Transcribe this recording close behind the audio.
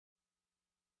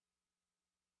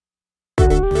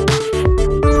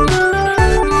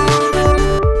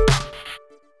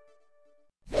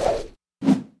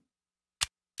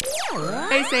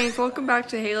Saints, welcome back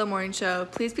to Halo Morning Show.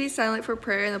 Please be silent for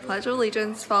prayer and the Pledge of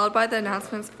Allegiance, followed by the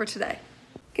announcements for today.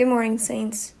 Good morning,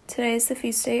 Saints. Today is the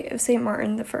feast day of St.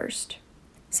 Martin I.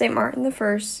 St. Martin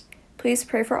I, please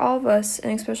pray for all of us,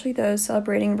 and especially those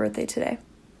celebrating a birthday today.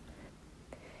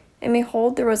 And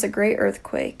behold, there was a great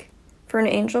earthquake, for an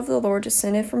angel of the Lord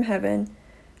descended from heaven,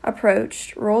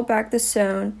 approached, rolled back the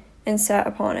stone, and sat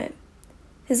upon it.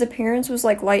 His appearance was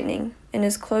like lightning, and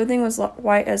his clothing was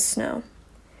white as snow.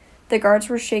 The guards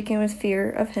were shaken with fear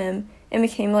of him and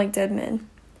became like dead men.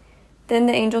 Then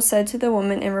the angel said to the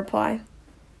woman in reply,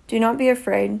 "Do not be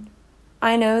afraid.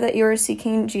 I know that you are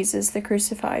seeking Jesus the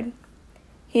crucified.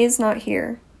 He is not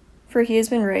here, for he has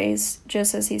been raised,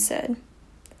 just as he said."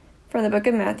 From the book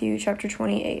of Matthew, chapter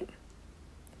 28.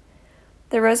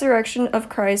 The resurrection of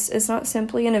Christ is not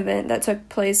simply an event that took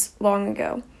place long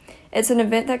ago. It's an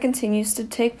event that continues to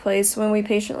take place when we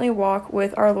patiently walk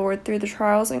with our Lord through the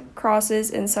trials and crosses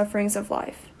and sufferings of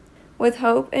life. With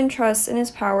hope and trust in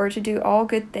his power to do all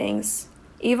good things,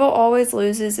 evil always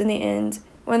loses in the end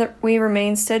when we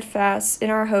remain steadfast in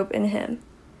our hope in him.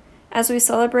 As we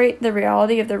celebrate the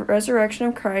reality of the resurrection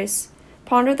of Christ,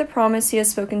 ponder the promise he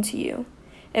has spoken to you.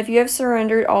 If you have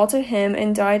surrendered all to him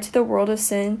and died to the world of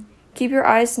sin, keep your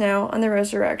eyes now on the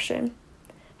resurrection.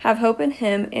 Have hope in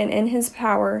him and in his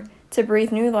power to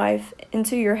breathe new life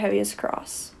into your heaviest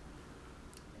cross.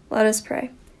 Let us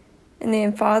pray. In the name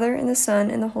of the Father, and the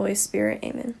Son, and the Holy Spirit.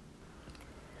 Amen.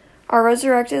 Our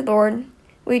resurrected Lord,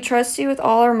 we trust you with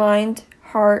all our mind,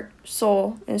 heart,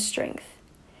 soul, and strength.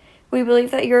 We believe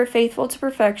that you are faithful to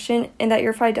perfection and that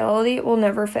your fidelity will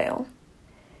never fail.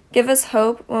 Give us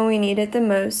hope when we need it the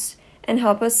most, and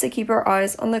help us to keep our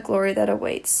eyes on the glory that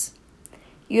awaits.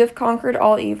 You have conquered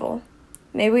all evil.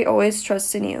 May we always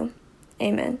trust in you.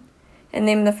 Amen. In the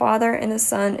name of the Father, and the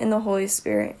Son, and the Holy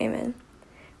Spirit. Amen.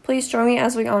 Please join me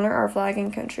as we honor our flag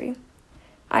and country.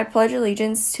 I pledge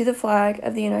allegiance to the flag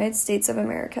of the United States of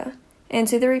America, and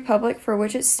to the republic for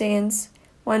which it stands,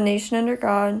 one nation under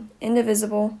God,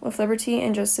 indivisible, with liberty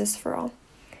and justice for all.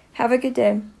 Have a good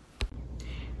day.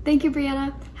 Thank you,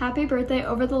 Brianna. Happy birthday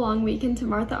over the long weekend to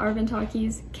Martha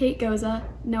Arvantakis, Kate Goza,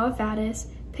 Noah Faddis,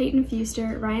 Peyton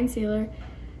Fuster, Ryan Sealer,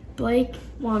 Blake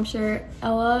Wamshire,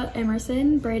 Ella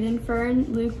Emerson, Braden Fern,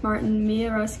 Luke Martin, Mia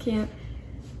Ruskamp,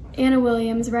 Anna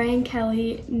Williams, Ryan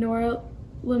Kelly, Nora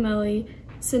Lamelli,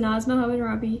 Sanaz Mohammed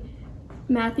Rabi,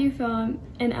 Matthew Foam,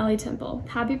 and Ellie Temple.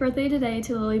 Happy birthday today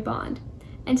to Lily Bond.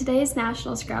 And today is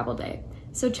National Scrabble Day,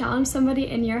 so challenge somebody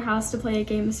in your house to play a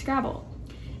game of Scrabble.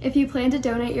 If you plan to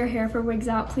donate your hair for Wigs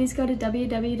Out, please go to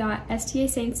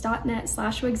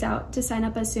www.stasaints.net/wigsout to sign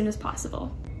up as soon as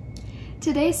possible.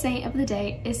 Today's saint of the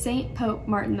day is Saint Pope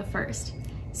Martin I.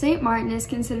 Saint Martin is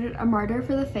considered a martyr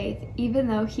for the faith, even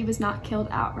though he was not killed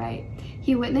outright.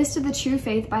 He witnessed to the true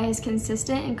faith by his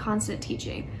consistent and constant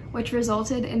teaching, which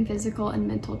resulted in physical and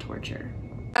mental torture.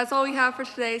 That's all we have for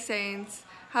today, Saints.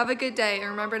 Have a good day,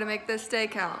 and remember to make this day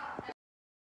count.